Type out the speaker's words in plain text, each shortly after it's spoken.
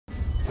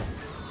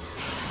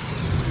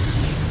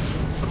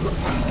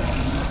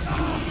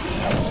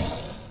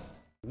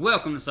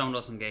Welcome to Some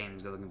Awesome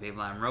Games, good looking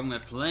people. I'm Rob and we're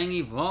playing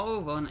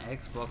Evolve on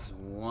Xbox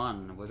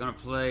One. We're gonna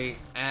play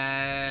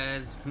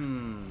as...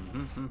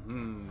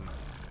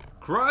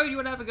 Crow, you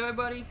wanna have a go,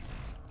 buddy?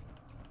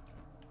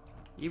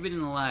 You've been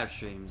in the live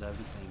streams, I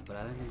think, but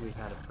I don't think we've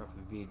had a proper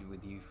vid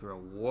with you for a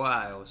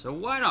while. So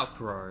why not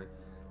Crow?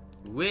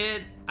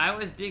 I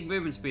always dig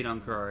movement speed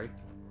on Crow.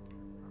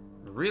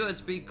 Reload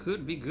speed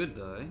could be good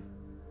though.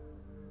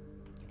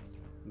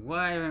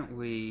 Why don't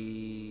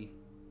we...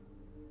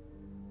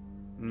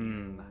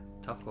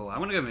 tough call. I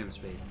want to go movement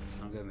speed.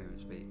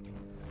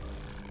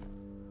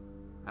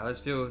 I always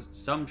feel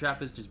some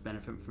trappers just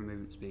benefit from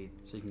movement speed,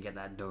 so you can get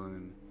that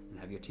dome and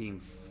have your team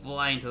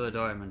fly into the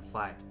dome and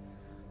fight.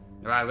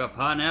 Alright, we've got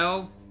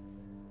Parnell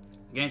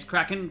against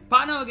Kraken.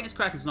 Parnell against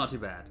Kraken's not too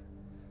bad,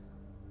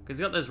 because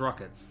he's got those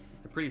rockets.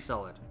 They're pretty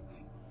solid.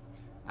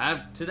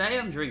 Today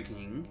I'm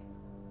drinking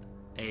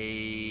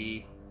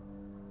a...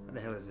 what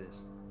the hell is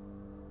this?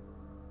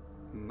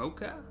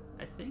 Mocha,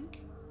 I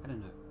think? I don't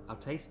know. I'll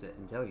taste it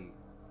and tell you.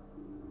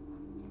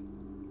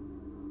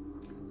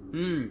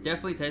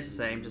 Definitely tastes the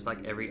same, just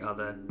like every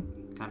other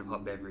kind of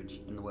hot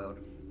beverage in the world.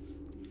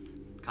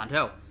 Can't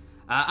tell.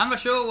 I'm not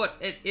sure what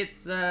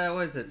it's.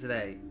 What is it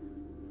today?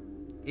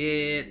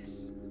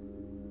 It's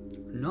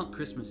not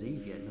Christmas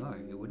Eve yet. No,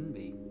 it wouldn't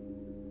be.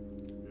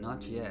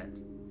 Not yet.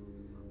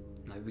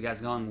 I hope you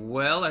guys are going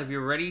well. I hope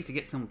you're ready to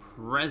get some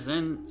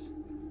presents.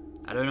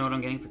 I don't know what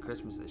I'm getting for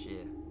Christmas this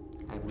year.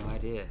 I have no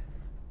idea.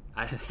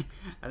 I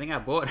think I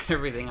bought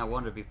everything I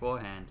wanted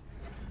beforehand.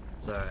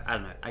 So, I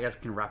don't know. I guess I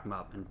can wrap them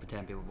up and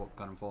pretend people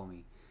got them for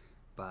me.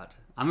 But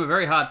I'm a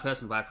very hard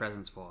person to buy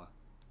presents for.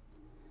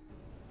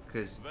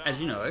 Because, as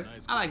you know,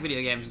 I like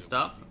video games and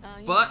stuff.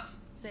 But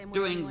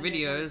doing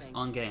videos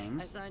on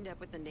games,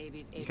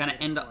 you kind of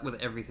end up with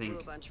everything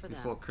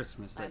before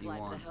Christmas that you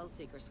want.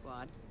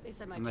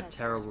 I'm a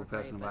terrible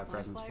person to buy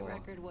presents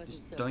for.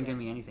 Just don't give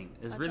me anything.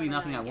 There's really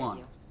nothing I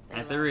want.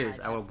 And if there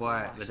is, I will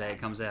buy it the day it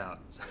comes out.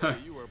 So, I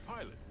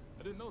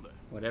didn't know that.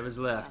 whatever's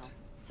left.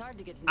 It's hard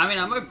to get to I mean,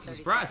 I'm know open for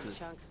surprises.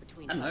 I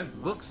don't know,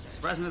 books.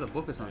 Surprise me with a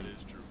book or something. That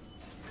is true.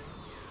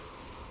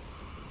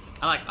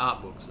 I like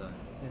art books, though.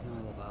 You guys know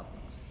I love art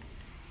books.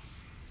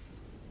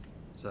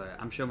 So,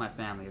 I'm sure my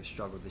family have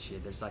struggled this year.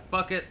 They're just like,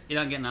 fuck it, you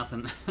don't get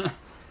nothing.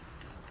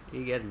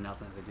 He gets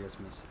nothing for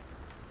Christmas.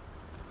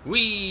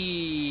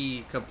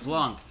 Whee!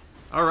 Kaplonk.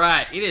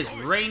 Alright, it is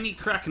rainy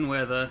Kraken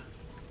weather.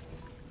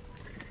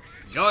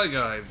 Go,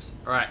 Gobes.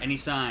 Alright, any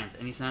signs?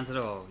 Any signs at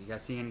all? You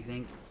guys see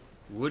anything?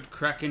 Would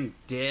Kraken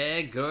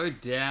dare go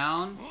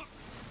down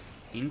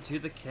into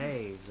the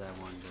caves, I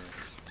wonder?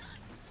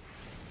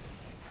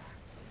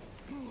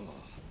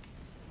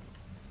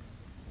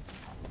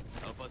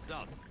 Help us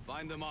out.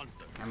 Find the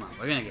monster. Come on,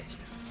 we're gonna get you.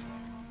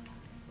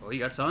 Oh, you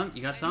got something?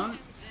 You got something?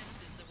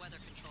 This is the weather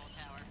control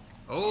tower.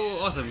 Oh,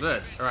 awesome,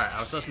 birds. Alright, I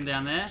was sussing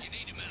down there.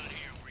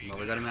 Well,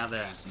 we got him out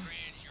there.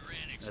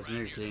 Let's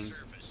move, team.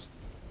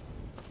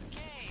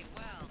 Okay,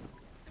 well,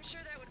 I'm sure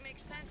that would make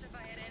sense if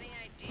I had any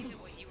idea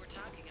what you were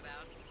talking about.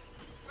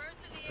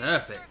 Birds in the air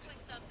Perfect. circling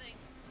something.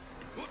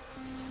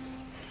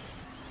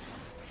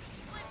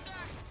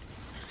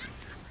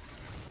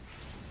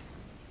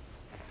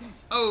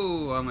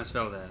 Oh, I almost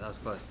fell there. That was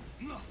close.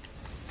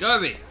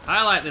 Gobi,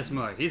 highlight this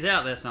mode. He's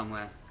out there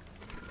somewhere.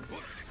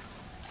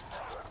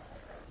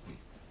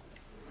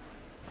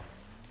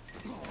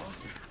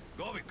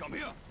 Gobi, come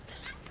here.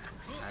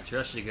 I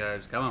trust you,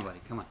 Gobes. Come on, buddy.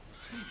 Come on.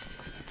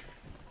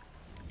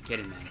 Get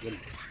him, man. Get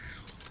him.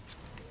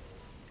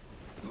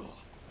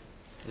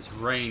 This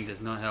rain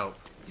does not help.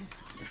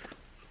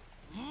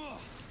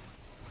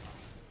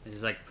 This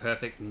is like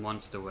perfect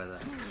monster weather.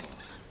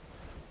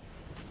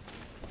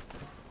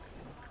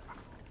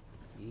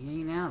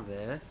 He ain't out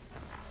there.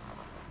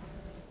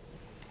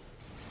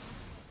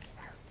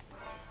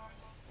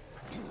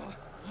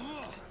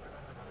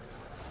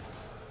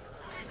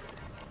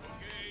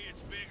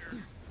 It's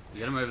bigger. You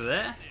got him over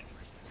there?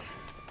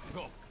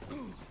 Go.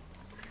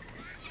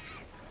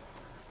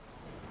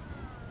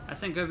 I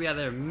sent Gobi out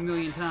there a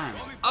million times.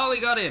 Oh, we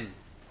got him!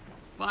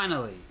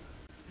 Finally.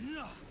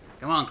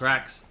 Come on,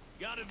 Cracks.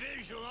 Got a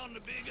visual on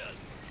the big gun.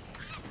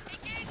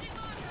 Engaging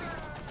monster!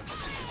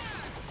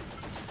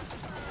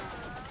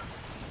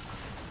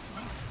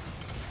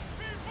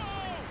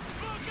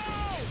 Look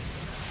out!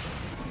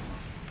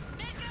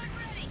 Midgun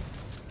ready!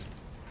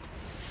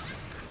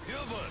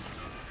 Gilbert.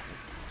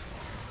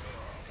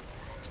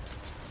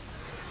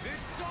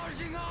 It's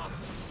charging up.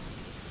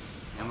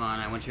 Come on,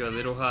 I want you a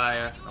little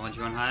higher. I want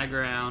you on higher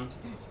ground.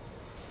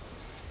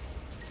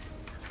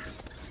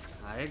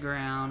 Higher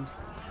ground.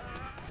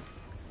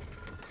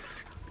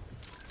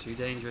 It's too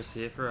dangerous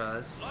here for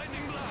us.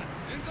 Lightning blast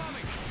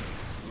incoming.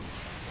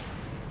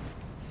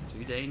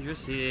 Too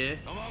dangerous here.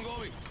 Come on,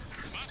 Gobi.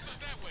 Monster's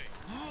that way.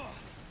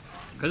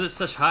 Because it's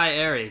such high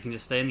area, he can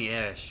just stay in the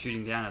air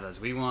shooting down at us.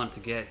 We want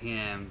to get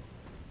him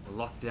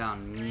locked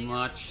down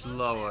much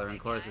lower and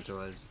closer to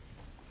us.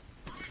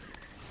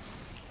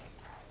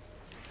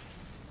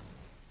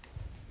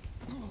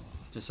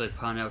 Just so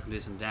Parnell can do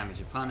some damage.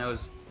 If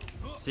Parnell's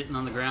sitting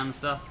on the ground and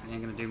stuff, he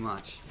ain't gonna do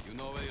much. You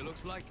know what he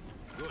looks like?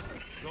 Good.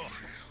 Go.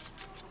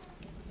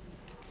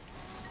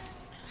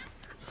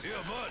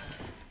 Here, bud.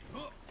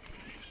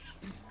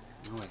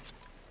 No way.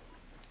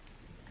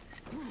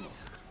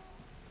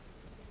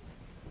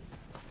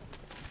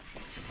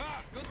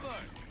 Ah, good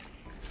luck.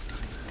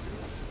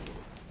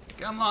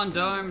 Come on,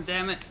 Dome,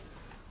 damn it.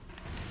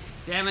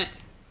 Damn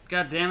it.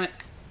 God damn it.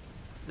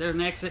 There's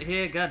an exit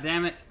here, god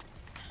damn it.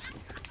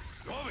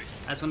 Kobe.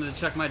 I just wanted to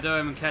chuck my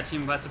Dome and catch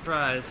him by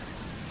surprise.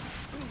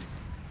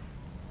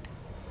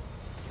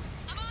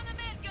 I'm on the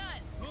med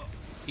gun.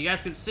 You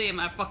guys can see him,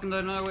 I fucking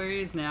don't know where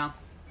he is now.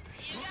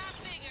 You got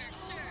bigger,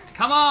 sure.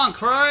 Come on,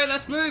 Crow,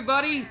 let's move,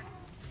 buddy.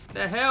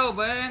 The hell,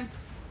 man.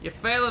 You're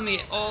failing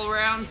me all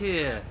around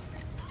here.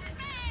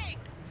 Hey,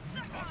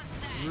 suck on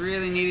that.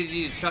 Really needed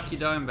you to chuck your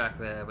Dome back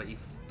there, but you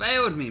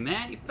failed me,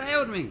 man. You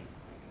failed me.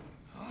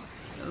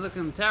 You're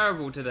looking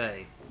terrible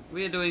today.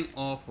 We are doing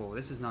awful.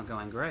 This is not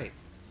going great.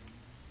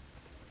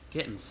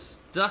 Getting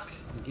stuck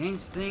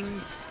against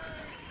things.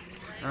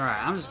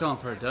 Alright, I'm just going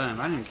for a Dome.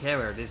 I don't even care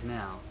where it is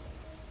now.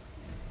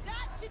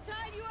 That should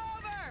tide you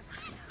over.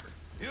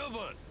 Here,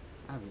 bud.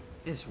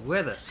 This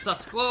weather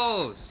sucks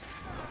balls.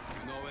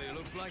 You know what it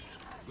looks like?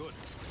 Good.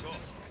 Go.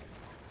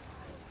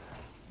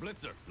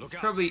 Blitzer, look It's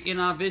out. probably in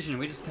our vision.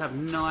 We just have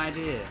no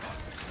idea.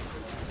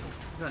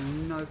 We've got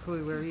no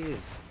clue where he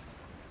is.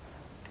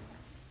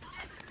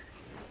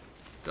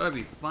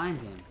 Gobi,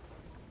 find him.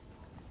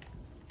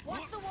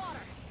 Watch the water.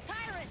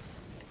 Tyrant.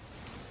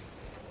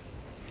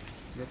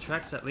 There are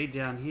tracks that lead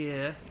down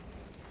here.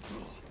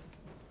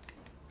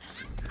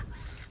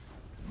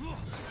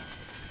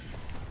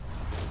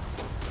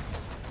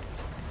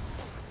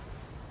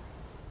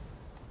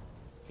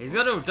 He's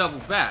got to double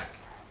back.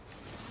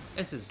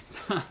 This is...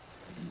 why'd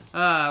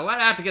I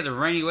have to get the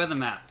rainy weather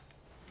map?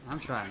 I'm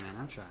trying, man.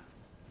 I'm trying.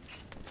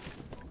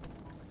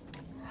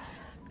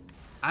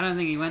 I don't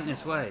think he went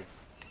this way.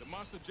 The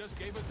monster just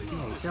gave us a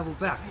Yeah, he doubled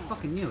back. I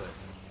fucking knew it.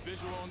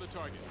 visual on the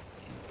target.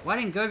 Why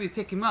didn't Gobi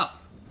pick him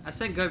up? I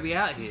sent Gobi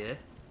out here.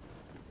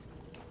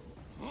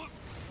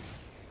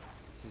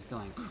 This is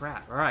going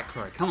crap. Alright,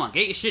 Crow. Come on,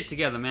 get your shit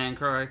together, man,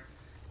 Crow.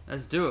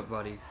 Let's do it,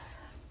 buddy.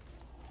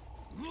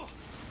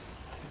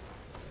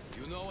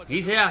 You know what?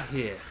 He's out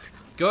here.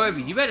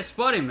 Gobi, you better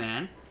spot him,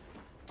 man.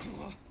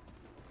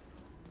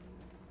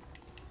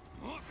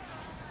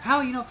 How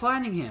are you not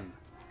finding him?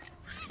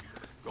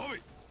 Kobe.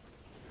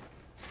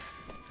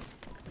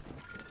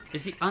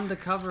 Is he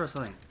undercover or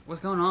something?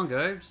 What's going on,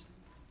 Gobes?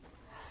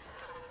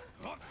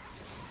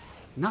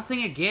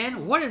 Nothing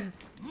again? What is...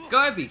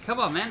 Gobi, come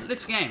on, man.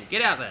 Lift your game.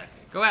 Get out there.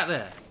 Go out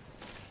there.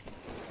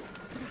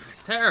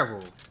 It's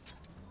terrible.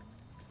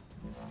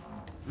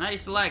 And I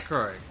used to like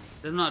Crow.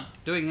 They're not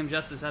doing him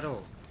justice at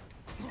all.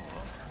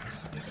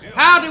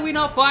 How did we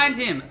not find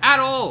him? At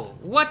all?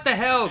 What the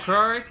hell,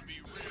 Crow?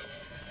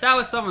 That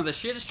was some of the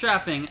shittest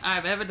trapping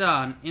I've ever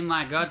done in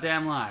my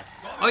goddamn life.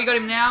 Oh, you got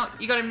him now?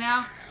 You got him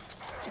now?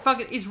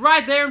 Fuck it, he's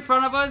right there in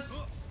front of us.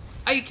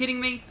 Are you kidding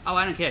me? Oh,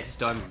 I don't care. Just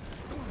dive him.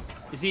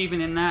 Is he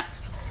even in that?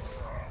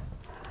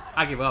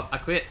 I give up. I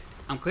quit.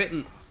 I'm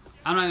quitting.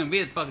 I'm not gonna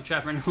be the fucking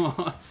trapper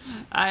anymore.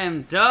 I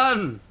am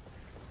done.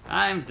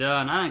 I am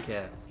done. I don't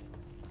care.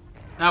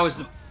 That was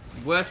the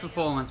worst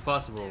performance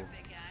possible.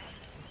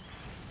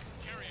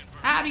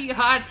 How do you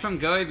hide from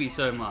Gobi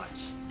so much?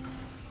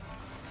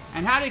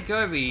 And how did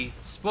Gobi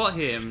spot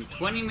him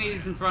 20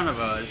 meters in front of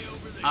us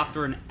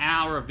after an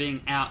hour of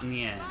being out in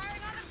the air?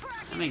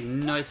 That makes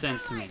no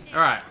sense to me.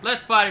 Alright,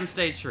 let's fight him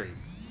stage 3.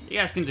 You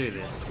guys can do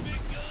this.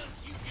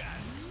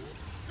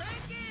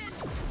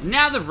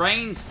 Now the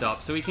rain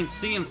stops so we can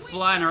see him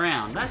flying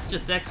around. That's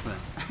just excellent.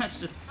 That's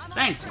just...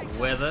 Thanks,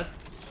 weather.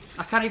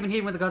 I can't even hit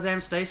him with the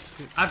goddamn stasis.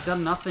 I've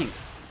done nothing.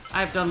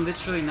 I've done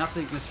literally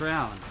nothing this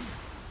round.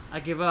 I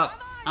give up.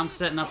 I'm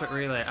setting up at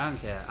relay. I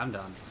don't care. I'm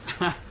done.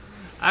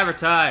 I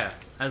retire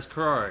as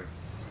Crow.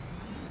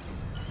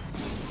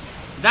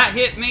 That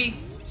hit me.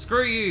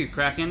 Screw you,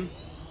 Kraken.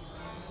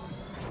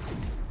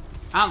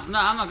 No, I'm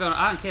not gonna.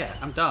 I don't care.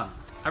 I'm done.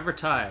 I've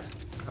retired.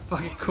 I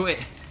fucking quit.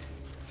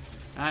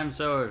 I'm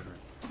so over it.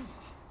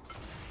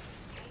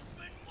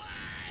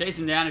 Chase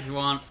him down if you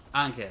want.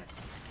 I don't care.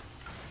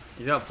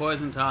 He's got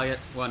poison target.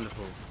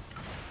 Wonderful.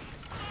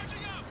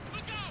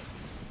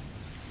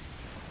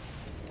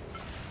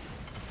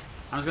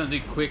 I'm just gonna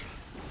do quick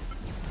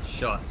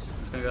shots.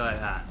 Just gonna go like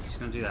that. Just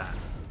gonna do that.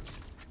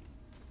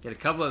 Get a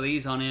couple of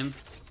these on him,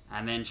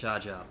 and then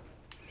charge up.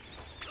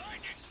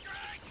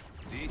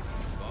 See?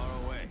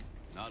 Far away.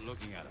 Not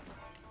looking at us.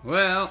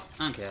 Well,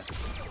 I don't care.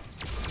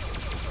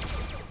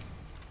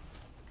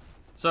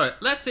 So,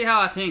 let's see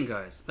how our team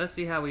goes. Let's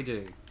see how we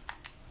do.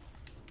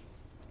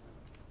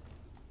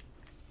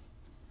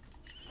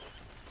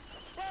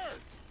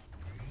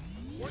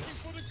 Working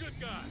for the good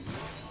guy.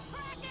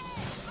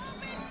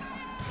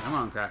 Come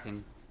on,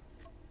 Kraken.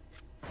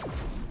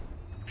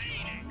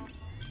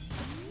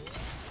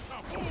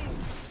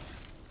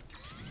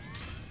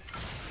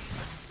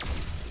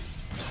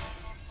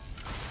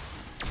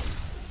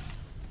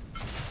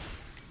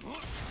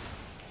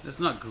 It's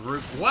not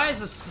group. Why is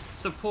the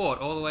support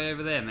all the way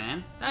over there,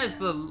 man? That is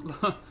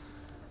the...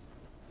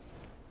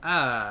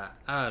 I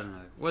don't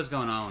know. What's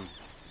going on?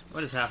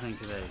 What is happening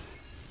today?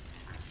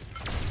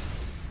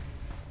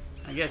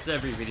 I guess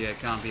every video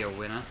can't be a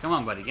winner. Come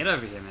on, buddy. Get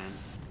over here, man.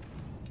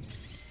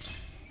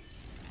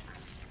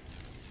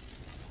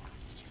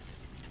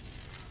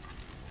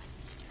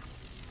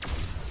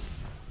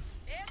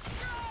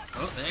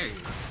 Oh, there he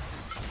is.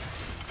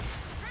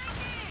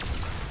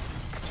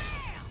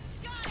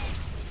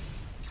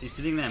 He's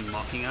sitting there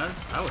mocking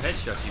us. I will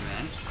headshot you,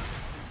 man.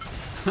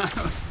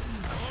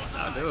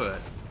 I'll do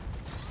it.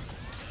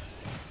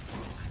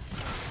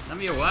 Don't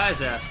be a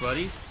wise ass,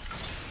 buddy.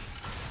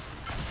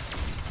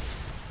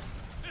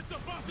 That's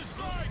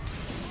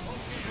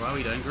why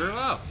we don't grow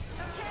up.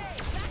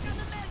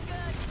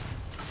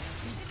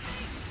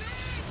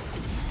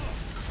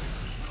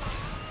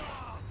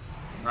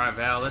 Alright,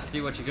 Val, let's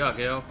see what you got,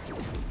 girl.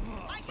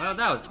 Well,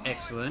 that was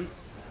excellent.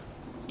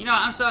 You know,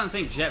 I'm starting to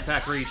think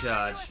jetpack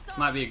recharge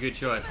might be a good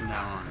choice from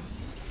now on.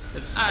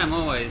 Because I am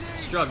always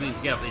struggling to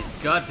get up these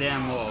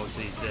goddamn walls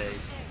these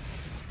days.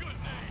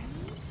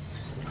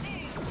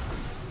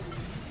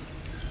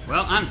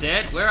 Well, I'm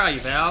dead. Where are you,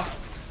 Val?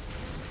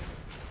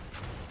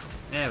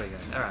 There we go.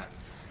 Alright.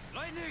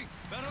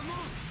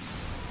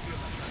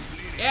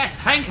 Yes,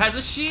 Hank has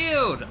a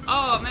shield!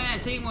 Oh man,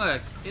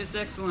 teamwork. It's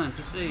excellent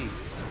to see.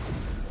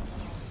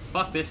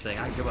 Fuck this thing.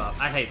 I give up.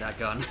 I hate that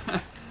gun.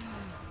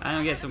 I'm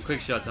gonna get some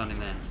quick shots on him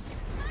then.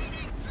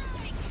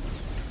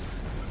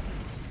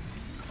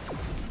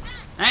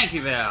 Thank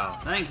you, Val.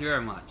 Thank you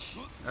very much.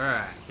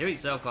 Alright, give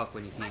yourself up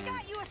when you can.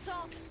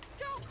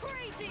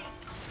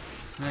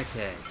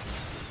 Okay.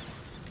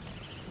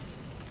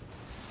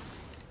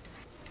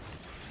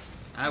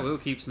 I will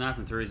keep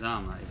sniping through his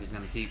armor if he's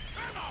gonna keep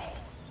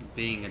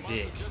being a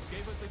dick.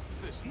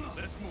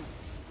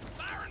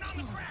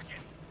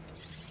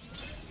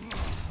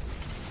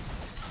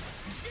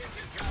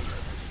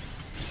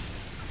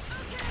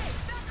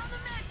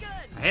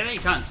 I hate that you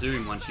can't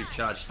zoom once you've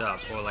charged up,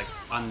 or like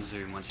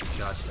unzoom once you've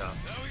charged up.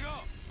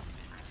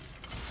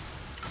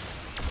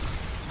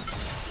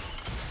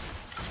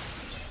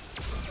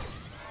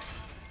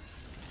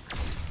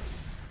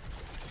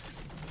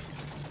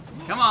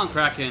 Come on,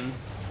 Kraken.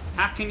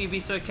 How can you be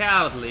so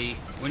cowardly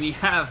when you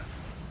have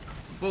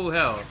full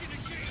health?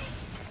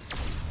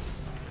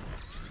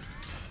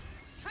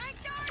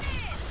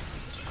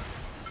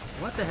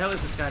 What the hell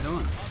is this guy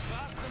doing?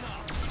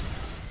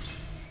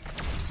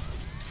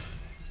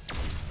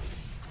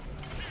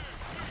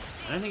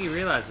 I don't think he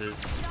realizes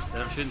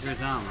that I'm shooting through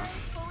his armor.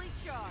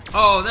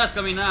 Oh, that's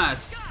gonna be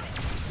nice.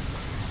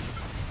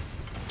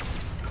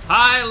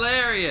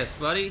 Hilarious,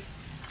 buddy.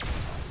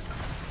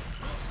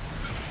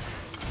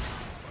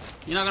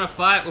 You're not gonna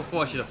fight? We'll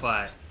force you to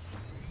fight.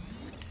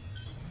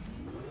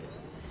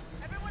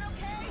 Everyone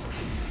okay?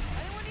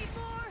 Anyone need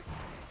more?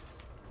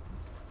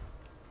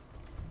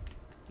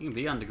 You can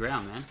be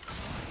underground, man.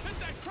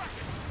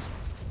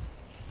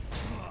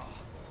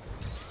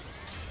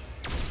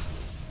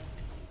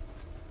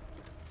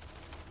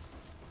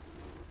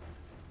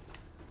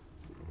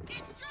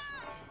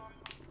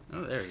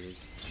 Oh, there he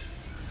is.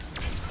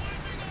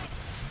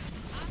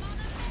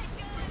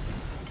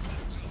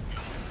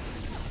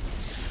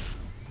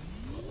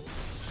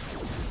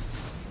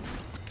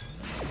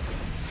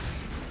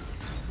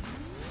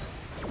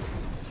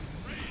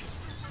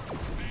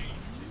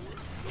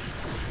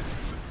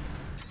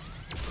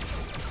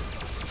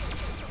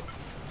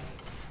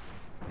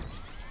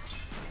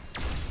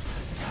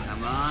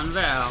 Come on,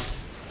 Val.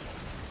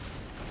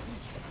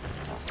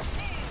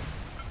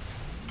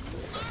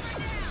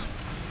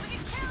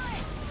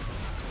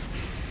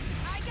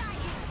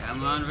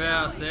 Come on,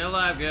 Val. Stay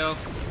alive, girl.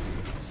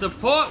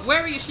 Support.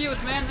 Where are your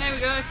shields, man? There we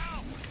go.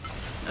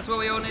 That's what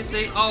we all need to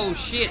see. Oh,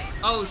 shit.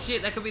 Oh,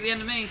 shit. That could be the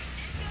end of me.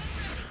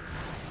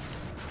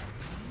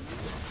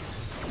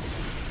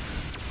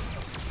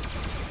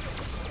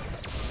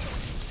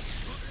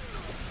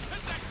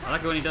 I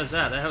like it when he does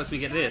that. That helps me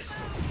get this.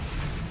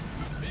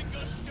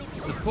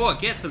 Support.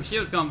 Get some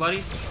shields going, buddy.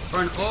 Throw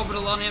an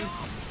orbital on him.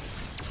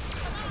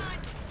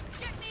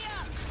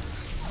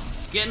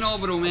 Get an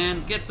orbital,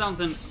 man. Get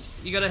something.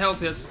 You gotta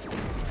help us.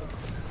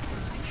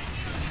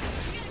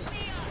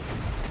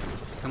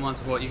 Come on,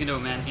 support. You can do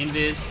it, man.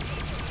 Invis.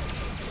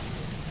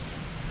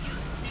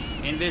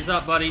 Invis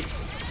up, buddy.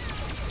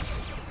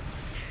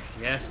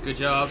 Yes, good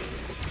job.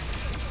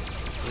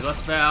 We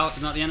lost Val.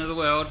 It's not the end of the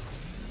world.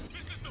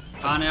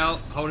 Parnell,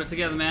 hold it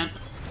together, man.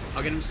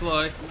 I'll get him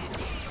slow.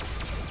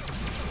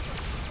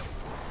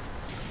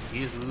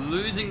 He is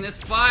losing this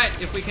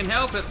fight. If we can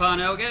help it,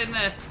 Parnell, get in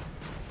there.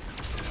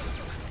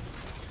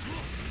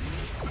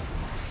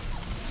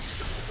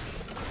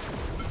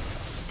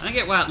 I don't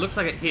get why it looks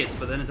like it hits,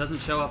 but then it doesn't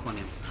show up on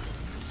him.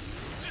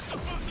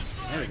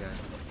 There we go.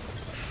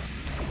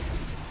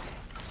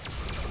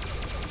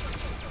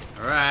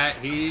 Alright,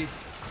 he's...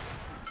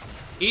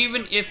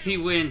 Even if he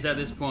wins at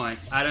this point,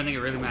 I don't think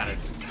it really matters.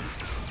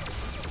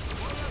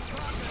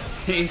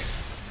 He's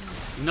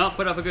not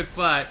put up a good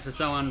fight for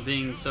someone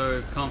being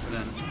so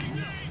confident.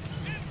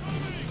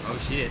 Oh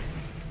shit.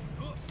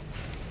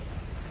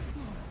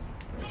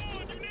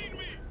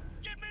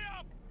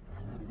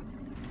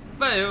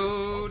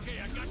 failed.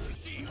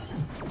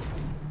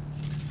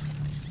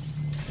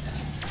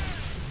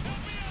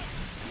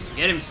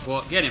 Get him,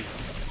 support. Get him.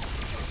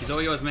 He's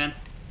all yours, man.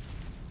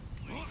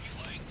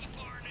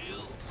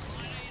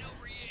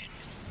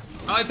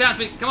 Oh, he bounced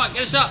me. Come on,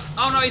 get a shot.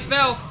 Oh, no, he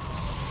fell.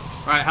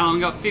 Right, how long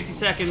we got? 50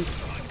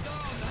 seconds.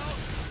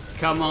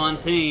 Come on,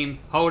 team.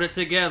 Hold it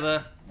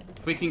together.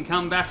 If we can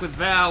come back with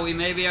Val, we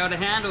may be able to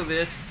handle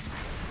this.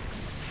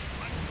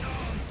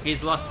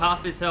 He's lost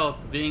half his health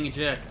being a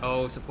jerk.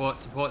 Oh, support,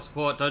 support,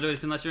 support. Don't do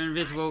it unless you're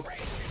invisible.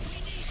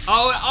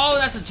 Oh,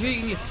 that's a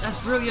genius.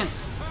 That's brilliant.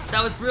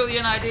 That was a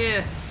brilliant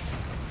idea.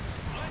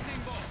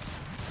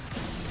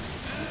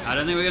 I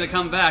don't think we're going to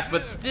come back,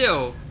 but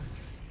still,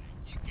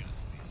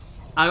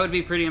 I would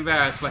be pretty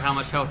embarrassed by how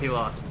much health he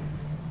lost.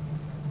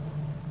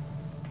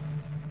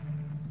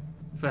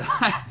 But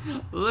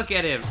look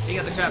at him. He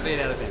got the crap beat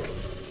out of him.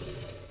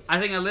 I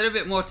think a little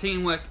bit more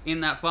teamwork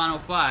in that final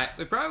fight,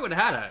 we probably would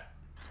have had it.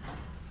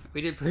 We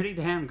did pretty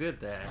damn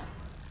good there.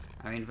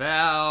 I mean,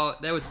 Val,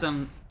 there was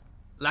some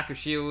lack of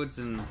shields,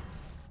 and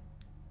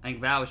I think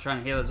Val was trying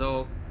to heal us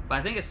all. But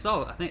I think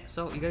Assault,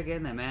 you gotta get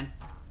in there, man.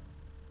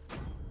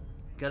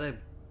 Gotta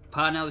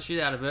partner the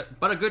shit out of it.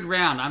 But a good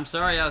round. I'm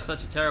sorry I was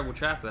such a terrible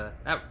trapper.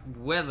 That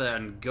Weather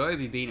and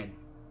Gobi being a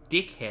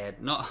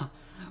dickhead. Not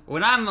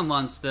when I'm a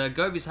monster,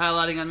 Gobi's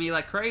highlighting on me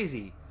like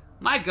crazy.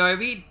 My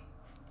Gobi,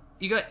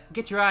 you got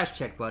get your eyes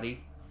checked,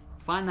 buddy.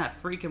 Find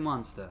that freaking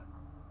monster.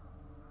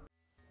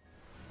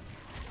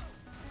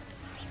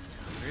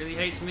 Really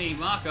hates me,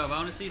 Markov. I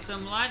want to see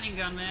some lightning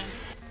gun, man.